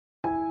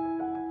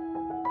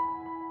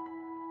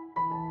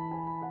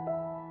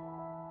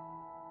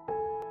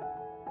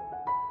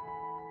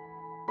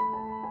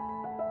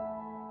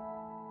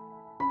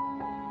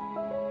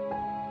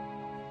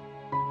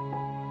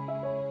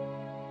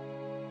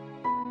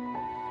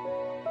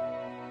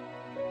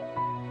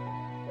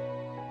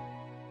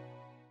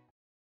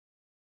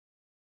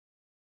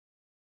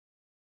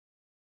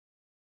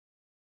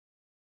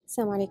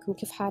السلام عليكم،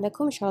 كيف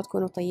حالكم؟ إن شاء الله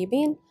تكونوا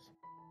طيبين.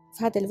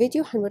 في هذا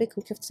الفيديو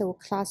حنوريكم كيف تسووا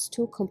Class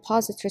 2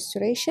 composite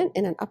restoration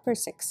in an upper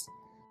 6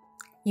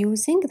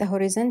 using the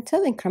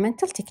horizontal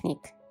incremental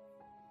technique.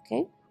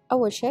 Okay.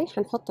 أول شيء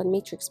حنحط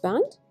الماتريكس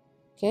باند.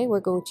 Okay. We're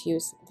going to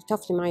use the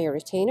Toffler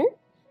retainer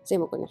زي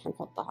ما قلنا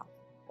حنحطها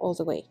all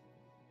the way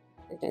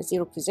in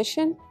zero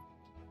position.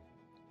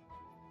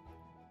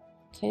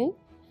 Okay.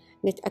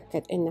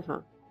 نتأكد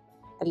إنها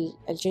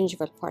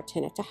الجنجيفال part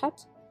هنا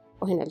تحت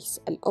وهنا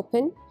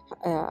الأوبن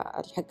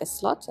حق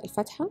السلوت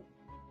الفتحة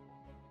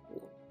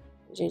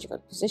gingival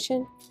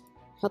position.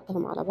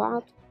 نحطهم على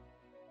بعض.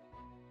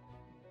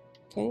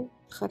 اوكي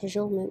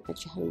خرجوا من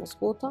الجهة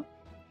المضبوطة.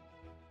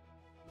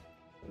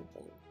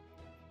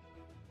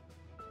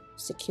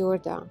 secure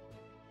the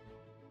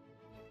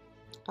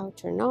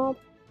outer knob.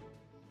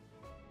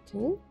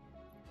 اوكي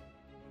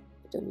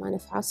بدون ما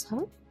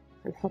نفعصها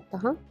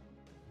هنحطها.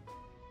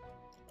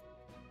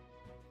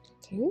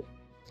 اوكي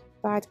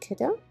بعد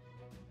كده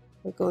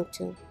we're going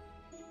to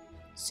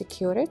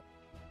secure it.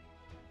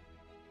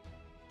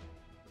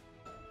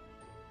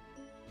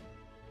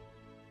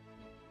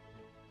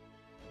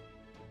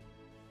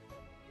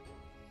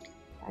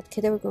 بعد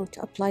كده we're going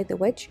to apply the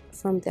wedge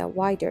from the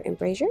wider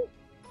embrasure.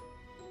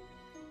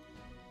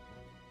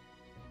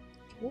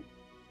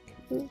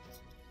 Okay.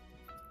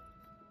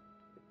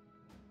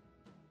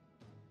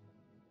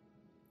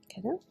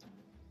 كده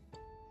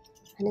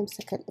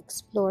هنمسك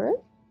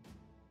الإكسبلورر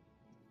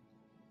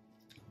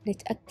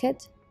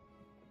نتأكد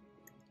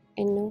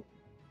إنه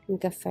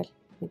مقفل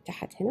من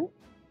تحت هنا.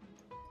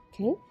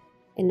 okay.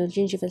 إنه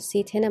الجنجيفال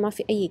سيت هنا ما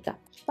في أي جاب.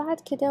 بعد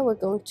كده we're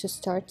going to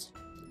start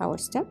our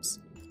steps.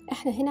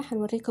 إحنا هنا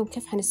حنوريكم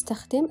كيف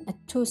حنستخدم ال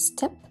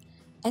 2-step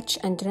etch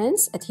and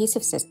rinse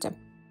adhesive system.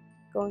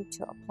 Going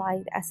to apply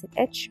the acid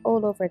etch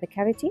all over the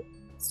cavity,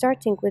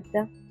 starting with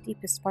the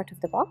deepest part of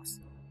the box.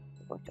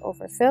 We're going to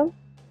overfill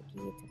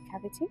the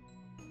cavity,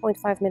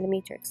 0.5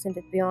 millimeter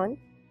extended beyond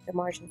the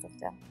margins of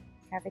the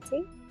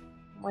cavity.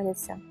 وما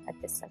ننسى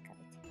distal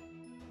cavity.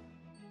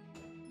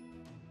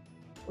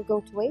 We're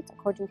going to wait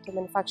according to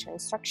manufacturer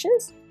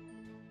instructions,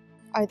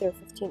 either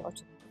 15 or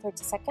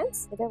 30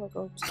 seconds. Then we're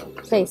going to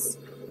place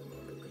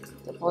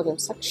the volume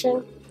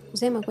suction.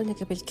 وزي ما قلنا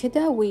قبل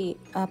كده we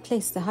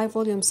place the high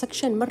volume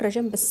suction مرة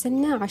جنب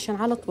السنة عشان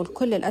على طول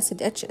كل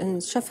الأسيد اتش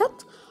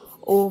انشفط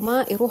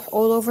وما يروح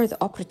all over the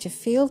operative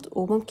field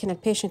وممكن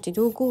البيشنت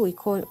يدوقه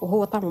ويكون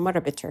وهو طعمه مرة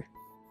bitter.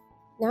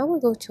 Now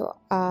we're going to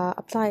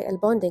apply a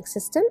bonding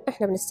system.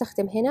 احنا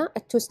بنستخدم هنا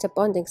a 2-step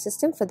bonding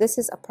system. So this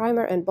is a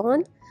primer and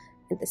bond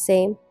in the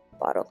same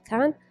bottle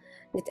can.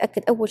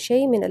 نتأكد أول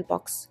شيء من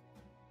البوكس.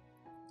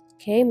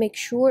 Okay, make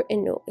sure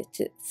إنه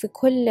في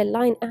كل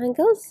اللاين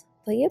angles.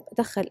 طيب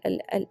أدخل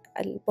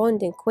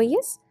البوندينج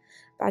كويس.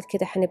 بعد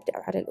كده حنبدأ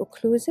على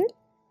الأوكلوزر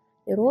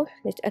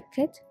نروح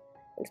نتأكد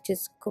it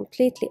is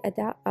completely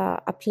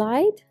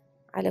applied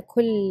على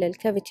كل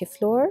الكافيتي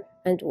floor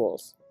and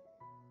walls.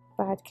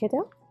 بعد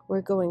كده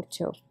we're going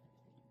to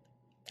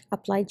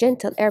apply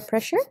gentle air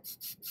pressure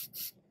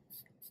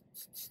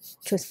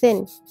to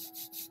thin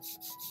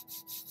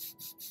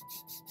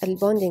the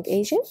bonding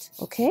agent.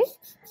 Okay,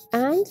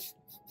 and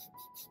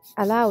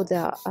allow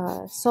the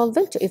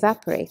solvent to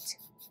evaporate.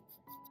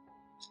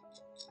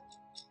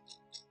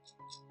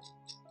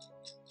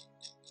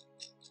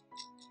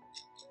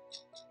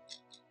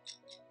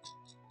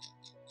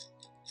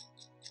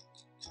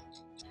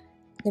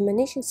 لما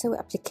نيجي نسوي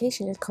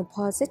application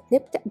للكومبوزيت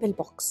نبدأ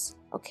بالبوكس.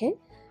 اوكي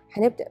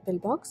هنبدأ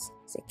بالبوكس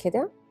زي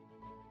كده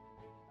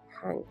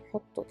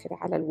هنحطه كده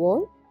على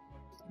الوول.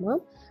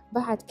 تمام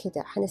بعد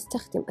كده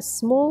هنستخدم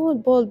small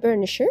ball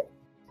burnisher.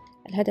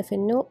 الهدف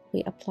إنه we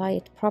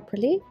apply it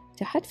properly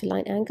تحت في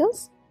line angles.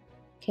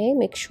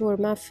 okay make sure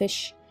ما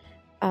فيش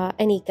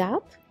any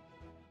gap.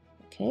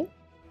 okay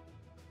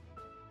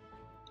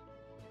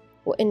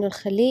وإنه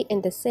نخليه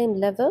in the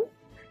same level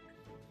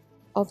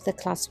of the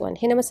class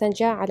 1. هنا مثلا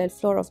جاء على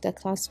الفلور of the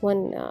class 1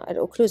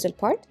 الأوكلوزال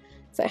part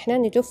فإحنا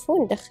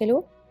ندفه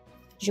ندخله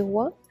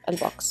جوا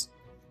البوكس.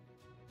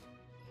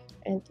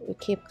 and we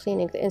keep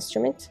cleaning the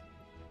instrument.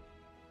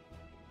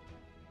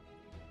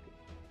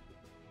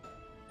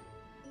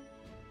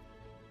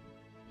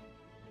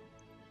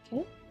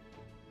 okay.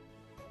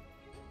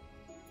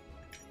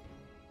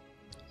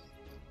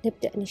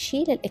 نبدأ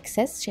نشيل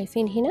الإكسس.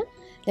 شايفين هنا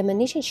لما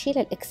نيجي نشيل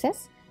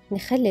الإكسس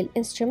نخلي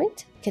الانسترومنت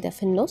كده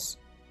في النص.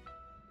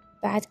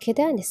 بعد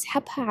كده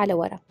نسحبها على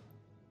ورا.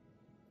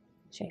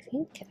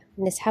 شايفين كده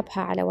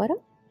نسحبها على ورا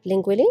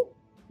lingually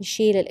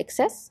نشيل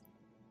الإكسس.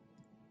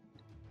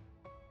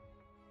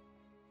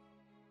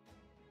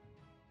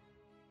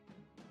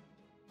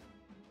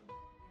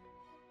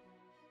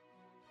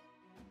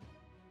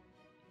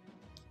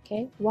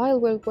 okay while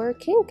we're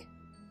working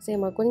زي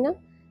ما قلنا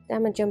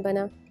دائما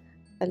جنبنا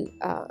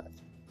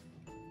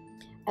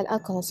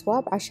الألكوهول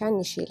سواب عشان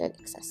نشيل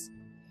الإكسس.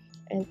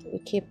 and we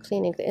keep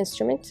cleaning the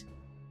instrument.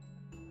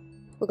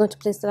 We're going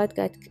to place the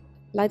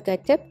light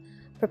guide tip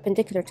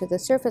perpendicular to the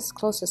surface as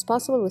close as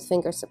possible with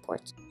finger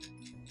support.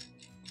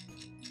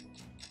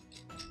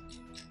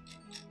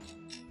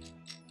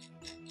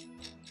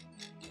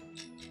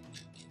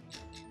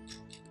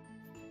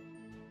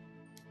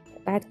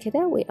 بعد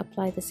كده we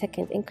apply the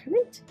second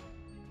increment.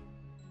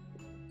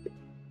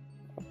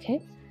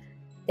 okay.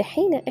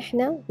 دحين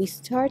إحنا we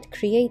start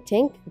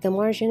creating the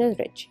marginal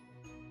ridge.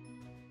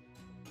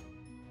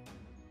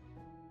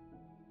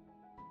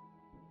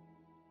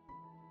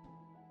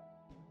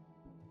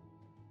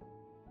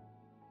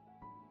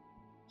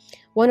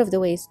 One of the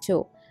ways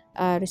to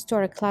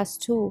restore a class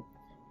 2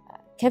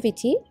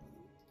 cavity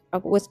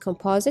with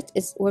composite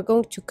is we're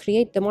going to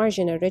create the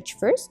marginal ridge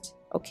first,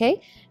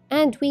 okay,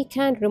 and we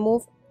can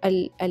remove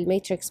the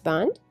matrix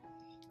band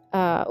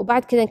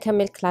وبعد كده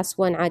نكمل class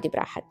 1 عادي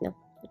براحتنا.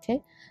 okay.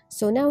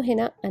 So now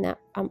هنا أنا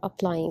I'm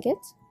applying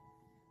it.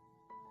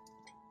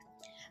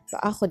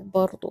 فأخذ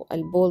برضو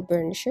البول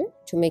burnisher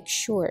to make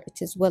sure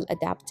it is well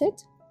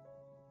adapted.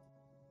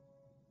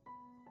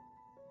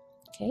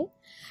 okay.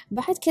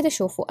 بعد كده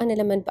شوفوا أنا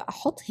لما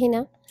بأحط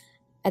هنا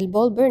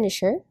البول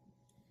burnisher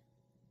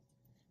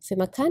في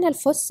مكان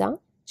الفصة،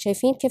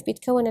 شايفين كيف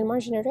بيتكون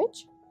المارجنال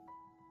ريدج؟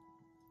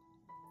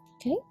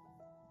 اوكي.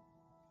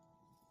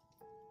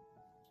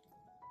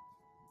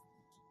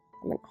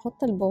 لما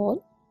احط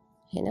البول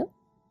هنا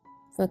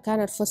في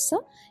مكان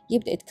الفصة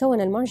يبدأ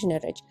يتكون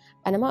المارجنال ريدج.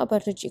 انا ما ابغى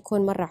الريدج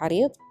يكون مرة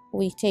عريض.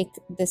 we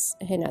take this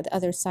هنا the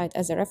other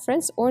side as a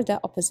reference or the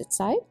opposite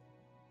side.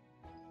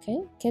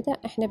 اوكي كده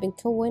احنا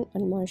بنكون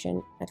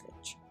المارجنال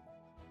ريدج.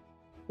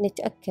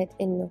 نتأكد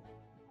انه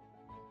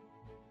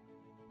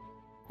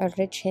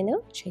الريدج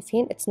هنا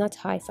شايفين it's not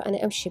high،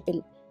 فأنا أمشي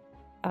بال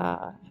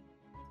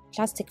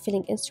plastic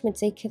filling instrument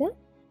زي كده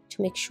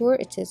to make sure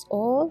it is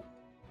all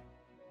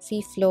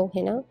في flow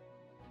هنا،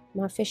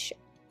 ما فيش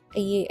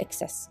أي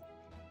excess.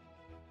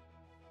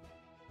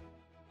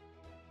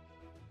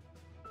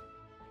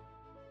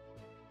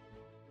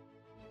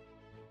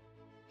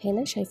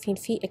 هنا شايفين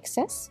في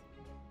excess.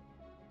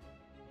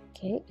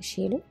 okay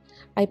أشيله.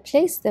 I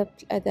place the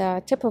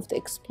tip of the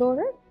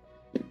explorer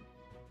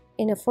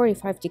in a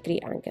 45-degree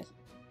angle.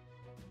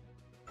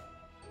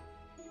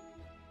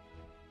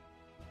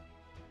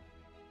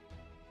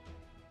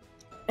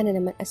 أنا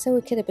لما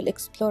أسوي كده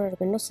بالإكسبلورر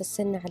بالنص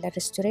السنة على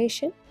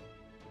الريستوريشن،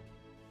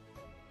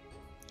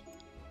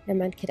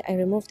 لما كده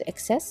I remove the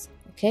excess.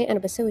 okay. أنا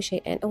بسوي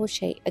شيئين. أول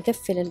شيء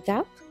أقفل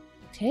الجاب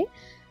okay.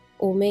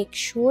 وميك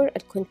شور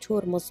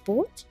الكونتور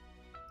مظبوط.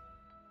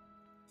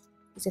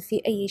 إذا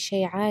في أي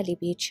شيء عالي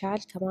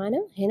بيتشال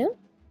كمان هنا،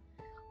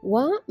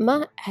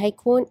 وما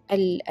هيكون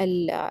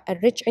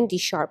الريدج عندي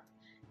شارب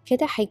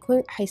كده،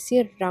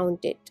 حيصير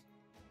rounded.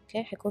 okay.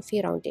 حيكون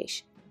في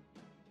roundation.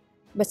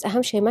 بس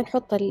أهم شيء ما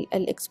نحط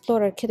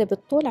الإكسبلورر كده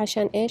بالطول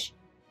عشان إيش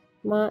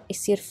ما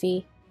يصير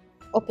فيه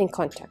open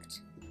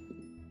contact.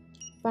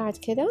 بعد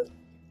كده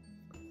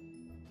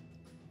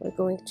we're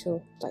going to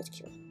light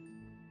cure.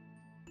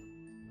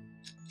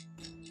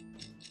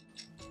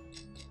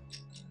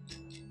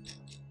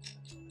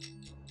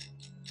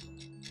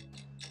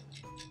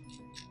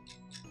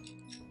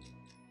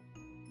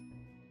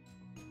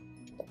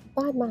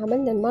 بعد ما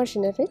عملنا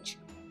المارجنال ريدج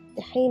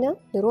دحين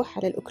نروح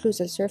على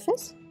الأوكلوزال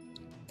سيرفيس.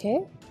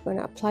 okay.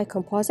 gonna apply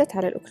composite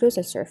على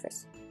الأوكلوزال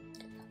سيرفيس.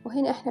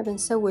 وهنا احنا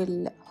بنسوي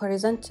ال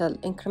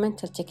horizontal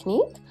incremental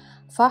technique،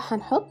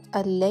 فحنحط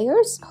ال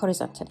layers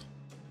horizontally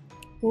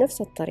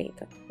بنفس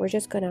الطريقة. we're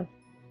just gonna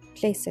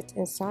place it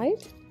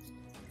inside.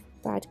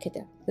 بعد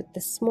كده with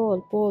the small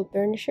ball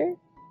burnisher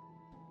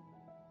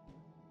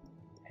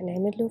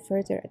هنعمل له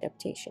further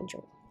adaptation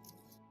جوا.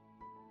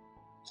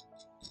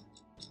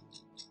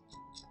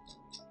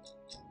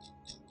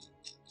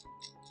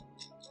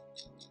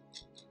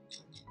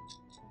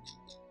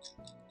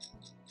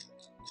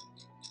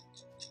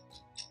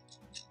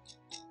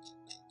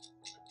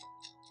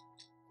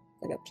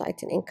 gonna apply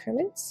it in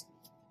increments.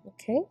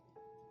 okay.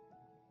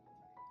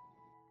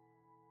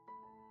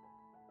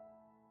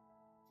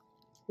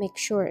 make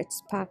sure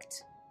it's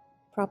packed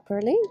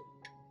properly.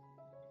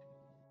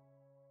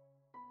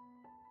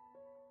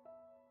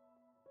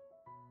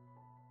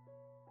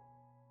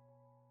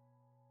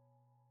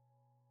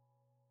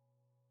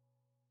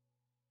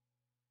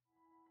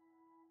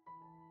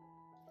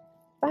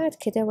 بعد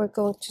كده we're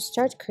going to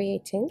start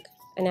creating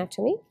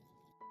anatomy.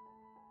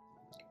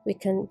 we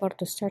can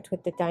برضو start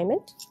with the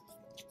diamond.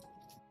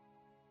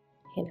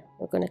 هنا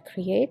we're gonna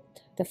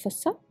create the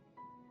fossa.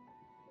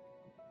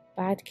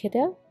 بعد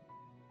كده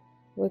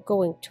we're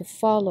going to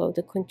follow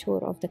the contour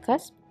of the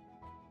cusp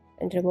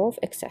and remove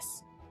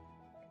excess.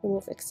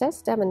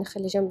 دائما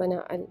نخلي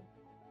جنبنا ال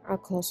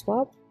alcohol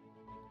swab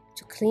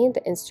to clean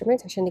the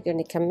instrument عشان نقدر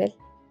نكمل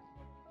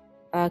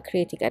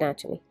creating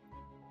anatomy.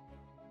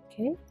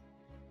 okay.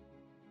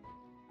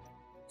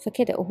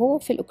 فكده وهو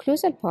في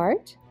الأوكلوزال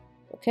part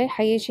okay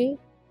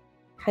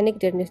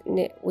حنقدر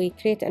we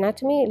create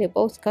anatomy ل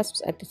both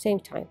cusps at the same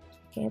time.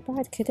 okay.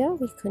 بعد كده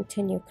we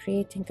continue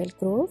creating the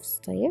grooves.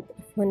 طيب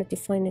if we want to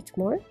define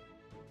it more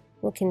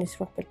ممكن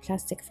نروح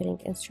بالبلاستيك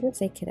filling instrument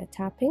زي كده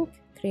tapping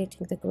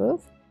creating the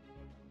groove.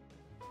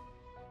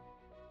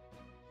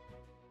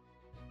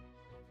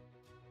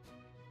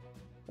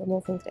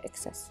 removing the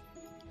excess.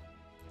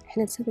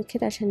 احنا نسوي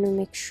كده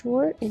عشان make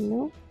sure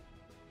إنه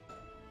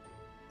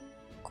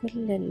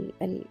كل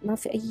ما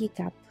في أي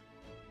gap.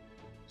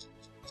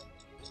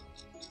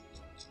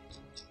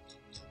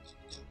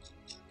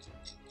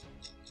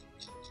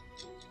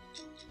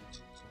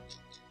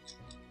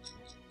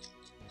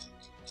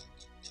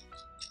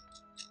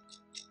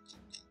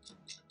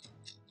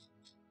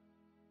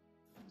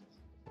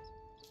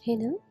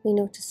 هنا we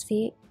notice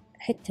في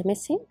حتة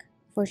missing.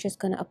 We're just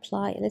gonna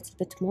apply a little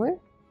bit more.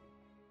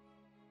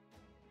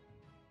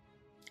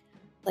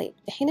 طيب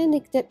الحين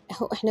نقدر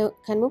احنا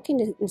كان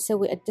ممكن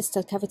نسوي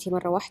الديستال كافيتي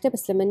مرة واحدة،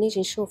 بس لما نيجي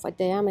نشوف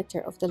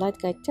الديامتر of the light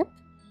guide tip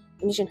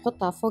ونيجي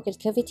نحطها فوق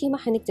الكافيتي ما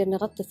حنقدر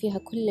نغطي فيها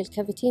كل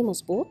الكافيتي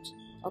مظبوط.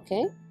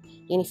 اوكي،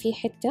 يعني في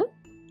حتة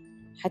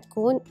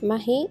حتكون ما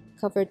هي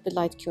covered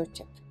بالlight cure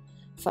tip.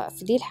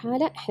 ففي دي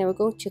الحالة احنا we're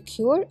going to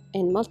cure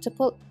in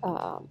multiple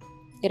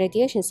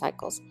irradiation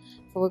cycles.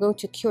 So we're going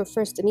to cure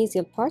first the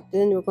mesial part,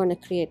 then we're going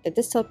to create the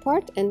distal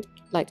part and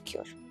light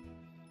cure.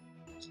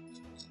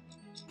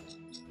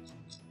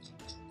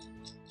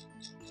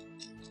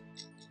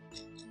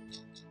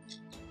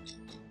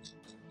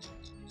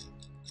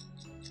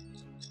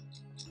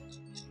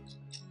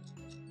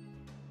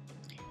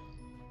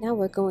 Now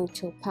we're going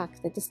to pack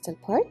the distal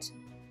part.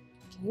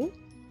 Okay.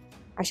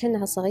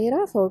 عشانها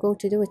صغيرة so we're going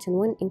to do it in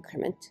one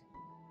increment.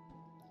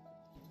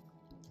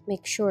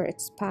 Make sure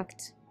it's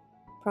packed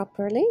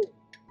properly.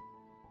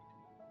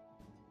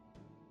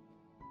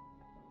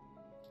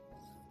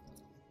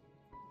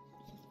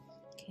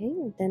 Okay,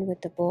 and then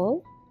with the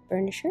ball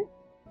burnisher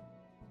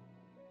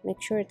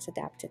make sure it's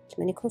adapted.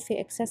 لما يكون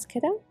في excess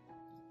كده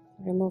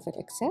remove the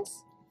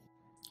excess.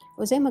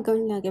 وزي ما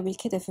قلنا قبل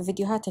كده في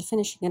فيديوهات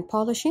الفينيشينج and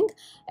polishing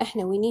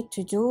احنا we need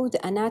to do the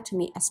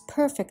anatomy as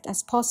perfect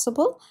as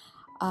possible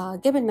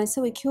قبل ما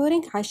نسوي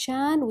curing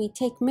عشان we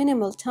take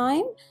minimal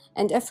time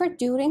and effort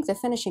during the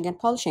finishing and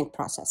polishing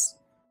process.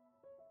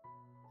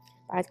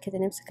 بعد كده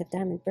نمسك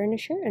الدايموند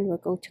burnisher and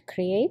we're going to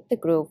create the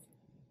groove.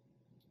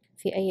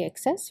 في أي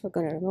excess we're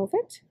going to remove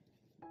it.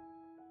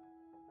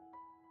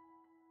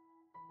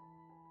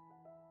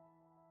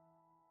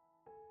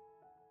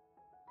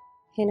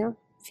 هنا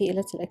في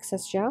little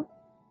excess جا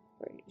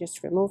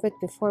just remove it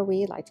before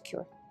we light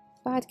cure.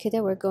 بعد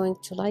كده we're going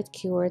to light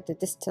cure the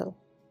distal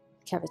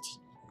cavity.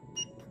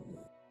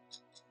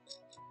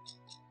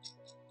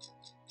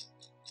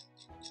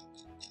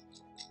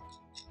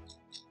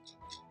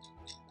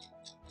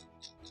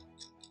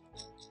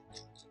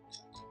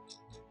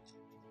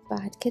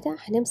 بعد كده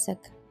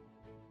هنمسك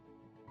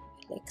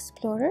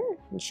الإكسبلورر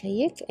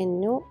نشيك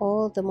إنه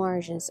all the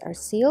margins are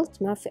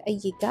sealed ما في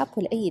أي gap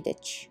ولا أي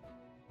ditch.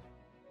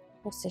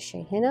 نفس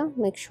الشيء هنا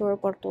make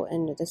sure برضو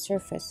إنه the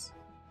surface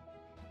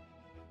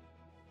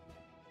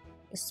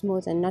is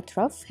smooth and not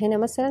rough. هنا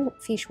مثلا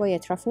في شوية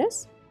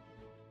roughness.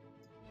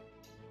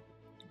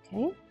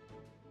 okay.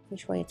 في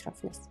شوية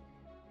roughness.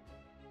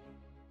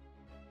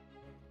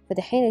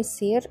 فدحين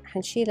يصير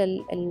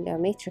هنشيل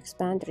matrix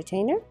band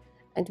retainer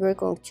and we're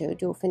going to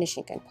do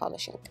finishing and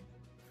polishing.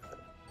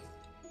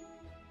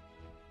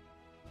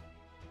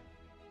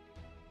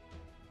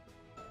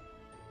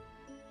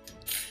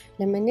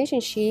 لما نيجي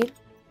نشيل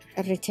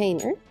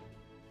الريتينر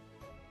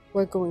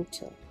we're going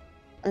to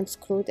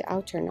unscrew the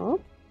outer knob.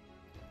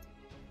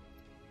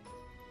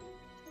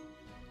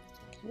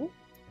 Okay.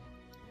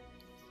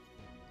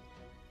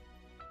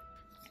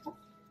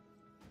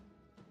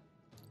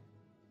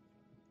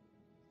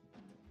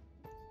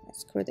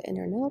 Unscrew the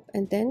inner knob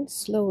and then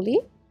slowly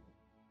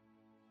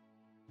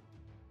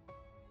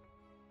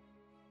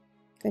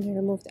going to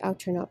remove the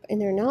outer knob,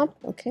 inner knob.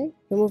 Okay,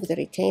 remove the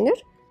retainer.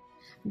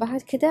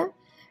 بعد كده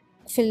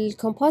في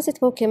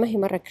الكومبوزيت ممكن ما هي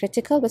مرة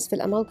critical بس في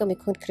الأمالغم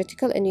يكون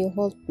critical إنه you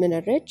hold من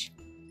الريدج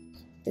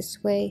this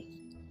way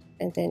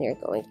and then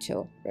you're going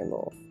to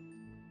remove.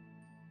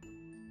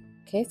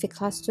 Okay, في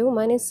class 2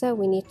 ما ننسى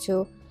we need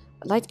to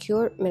light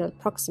cure من ال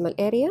proximal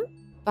area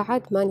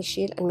بعد ما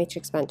نشيل ال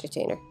matrix band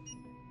retainer.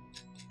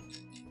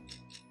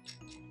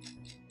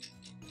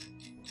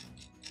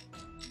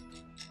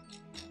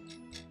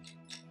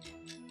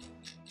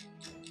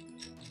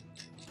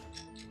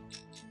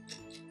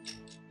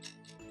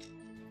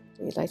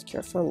 We light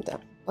cure from the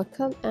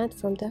buccal and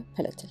from the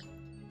palatal.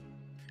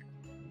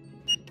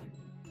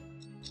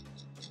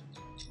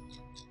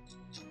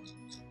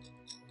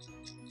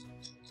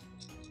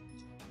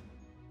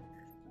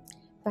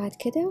 بعد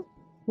كده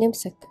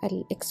نمسك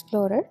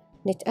الإكسبلورر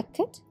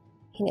نتأكد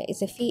هنا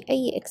إذا في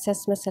أي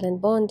excess مثلا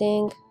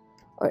bonding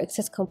or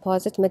excess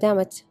composite ما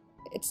دامت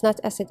it's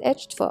not acid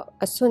etched ف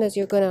as soon as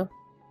you're gonna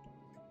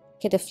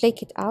كده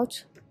flake it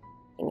out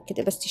يعني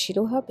كده بس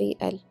تشيلوها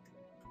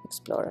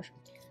بالإكسبلورر.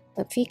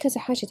 طب في كذا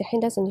حاجة دحين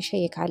لازم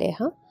نشيك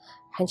عليها.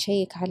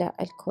 حنشيك على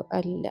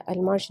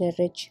المارجنال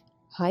ريدج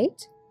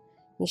هايت،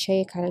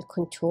 نشيك على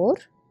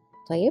الكونتور.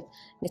 طيب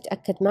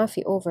نتأكد ما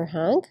في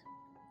overhang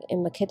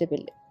إما كده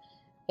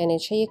يعني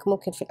نشيك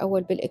ممكن في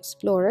الأول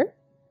بالإكسبلورر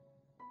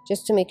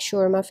just to make sure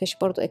ما فيش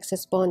برضو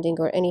excess bonding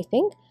or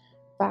anything.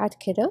 بعد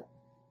كده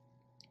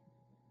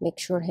make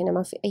sure هنا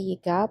ما في أي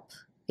gap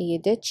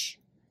أي ditch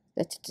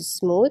that it is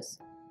smooth.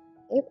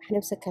 طيب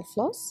حنمسك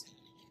الفلوس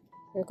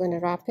you're gonna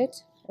wrap it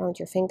around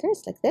your fingers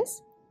like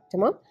this.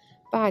 تمام.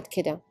 بعد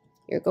كده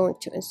you're going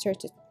to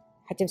insert it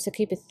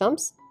هتمسكيه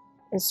بالثumps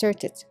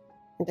insert it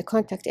in the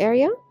contact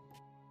area.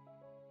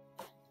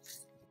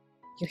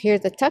 You hear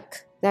the tuck,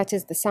 that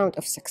is the sound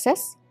of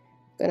success.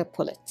 Gonna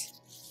pull it.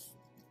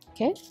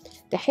 Okay.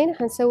 دحين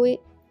هنسوي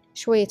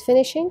شوية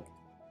finishing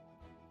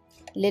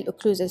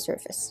للأوكلوزال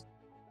سيرفيس.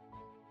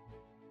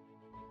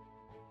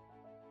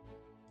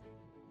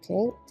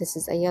 Okay, this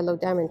is a yellow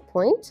diamond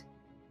point.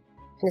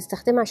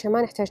 هنستخدمها عشان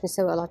ما نحتاج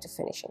نسوي a lot of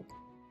finishing.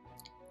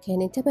 Okay,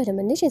 ننتبه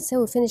لما نيجي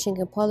نسوي finishing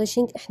and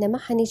polishing إحنا ما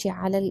حنيجي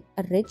على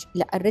الريدج،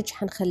 لا الريدج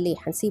حنخليه،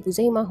 حنسيبه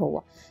زي ما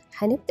هو.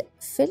 حنبدأ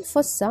في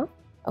الفصة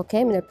okay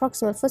من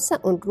البروكسيمال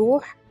فصة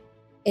ونروح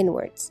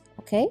inwards.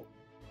 okay.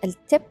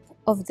 التip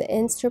of the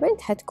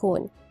instrument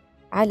حتكون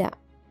على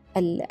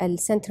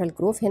السنترال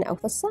جروف هنا أو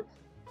فصة،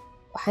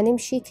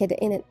 وحنمشي كده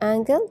in an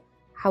angle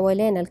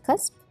حوالين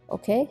الكسب.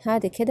 okay.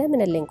 هذا كده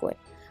من اللينجوال.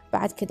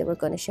 بعد كده we're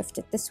going to shift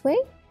it this way.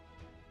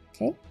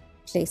 okay.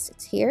 place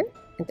it here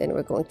and then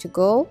we're going to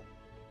go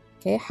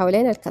okay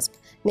حوالين الكسب.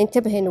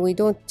 ننتبه إنه we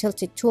don't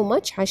tilt it too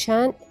much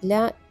عشان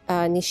لا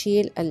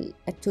نشيل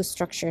two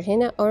structure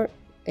هنا أو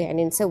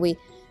يعني نسوي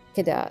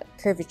كده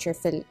curvature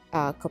في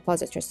ال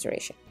composite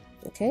restoration.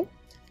 okay.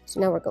 So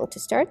now we're going to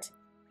start.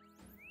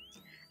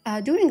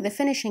 During the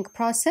finishing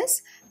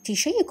process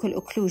تشيكوا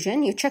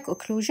الأوكلوجن، you check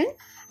occlusion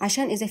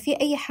عشان إذا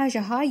في أي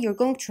حاجة high you're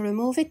going to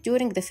remove it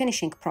during the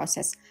finishing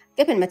process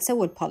قبل ما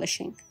تسوي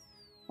polishing.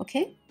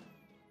 okay.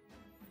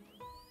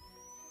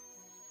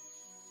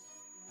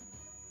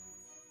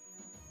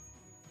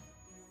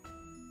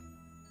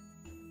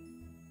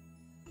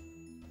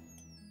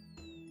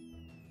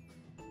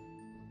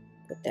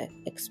 With the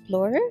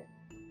explorer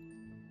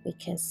we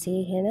can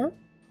see هنا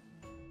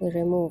we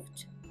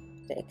removed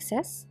the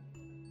excess.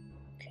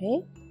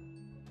 okay.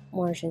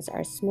 margins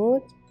are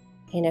smooth.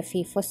 هنا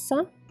في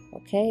فصة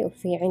okay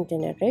وفي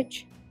عندنا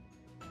الريدج.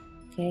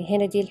 okay.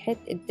 هنا دي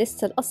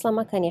الديستال أصلا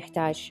ما كان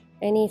يحتاج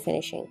any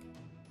finishing.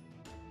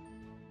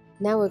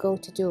 Now we're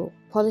going to do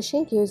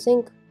polishing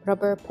using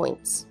rubber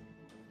points.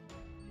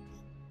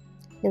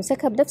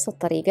 نمسكها بنفس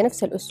الطريقة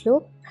نفس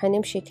الأسلوب،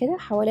 حنمشي كده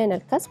حوالين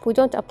الكسب we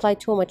don't apply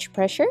too much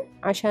pressure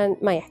عشان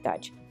ما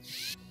يحتاج.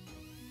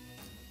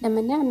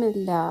 لما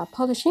نعمل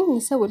polishing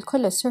نسوي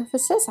كل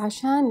surfaces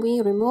عشان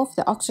we remove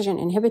the oxygen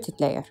inhibited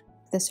layer.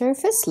 The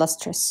surface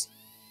lustrous.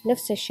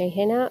 نفس الشيء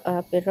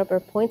هنا بالرubber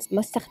points ما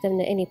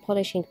استخدمنا any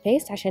polishing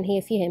paste عشان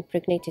هي فيها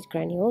impregnated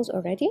granules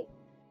already.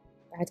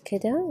 بعد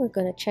كده we're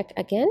gonna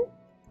check again.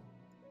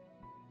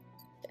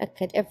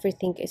 نتأكد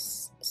everything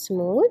is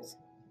smooth.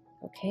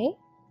 okay.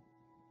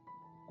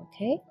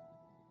 okay.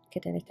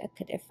 كده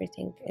نتأكد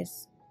everything is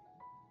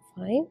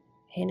fine.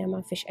 هنا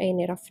ما فيش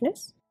أي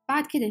roughness.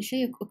 بعد كده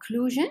نشيك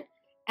occlusion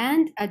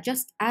and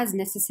adjust as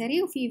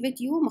necessary، وفي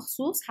فيديو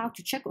مخصوص how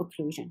to check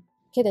occlusion.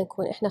 كده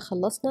نكون إحنا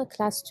خلصنا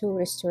class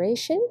 2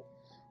 restoration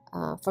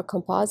for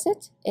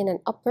composite in an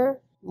upper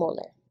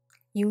molar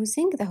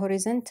using the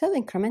horizontal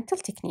incremental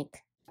technique.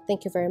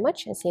 Thank you very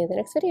much and see you in the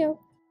next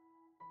video.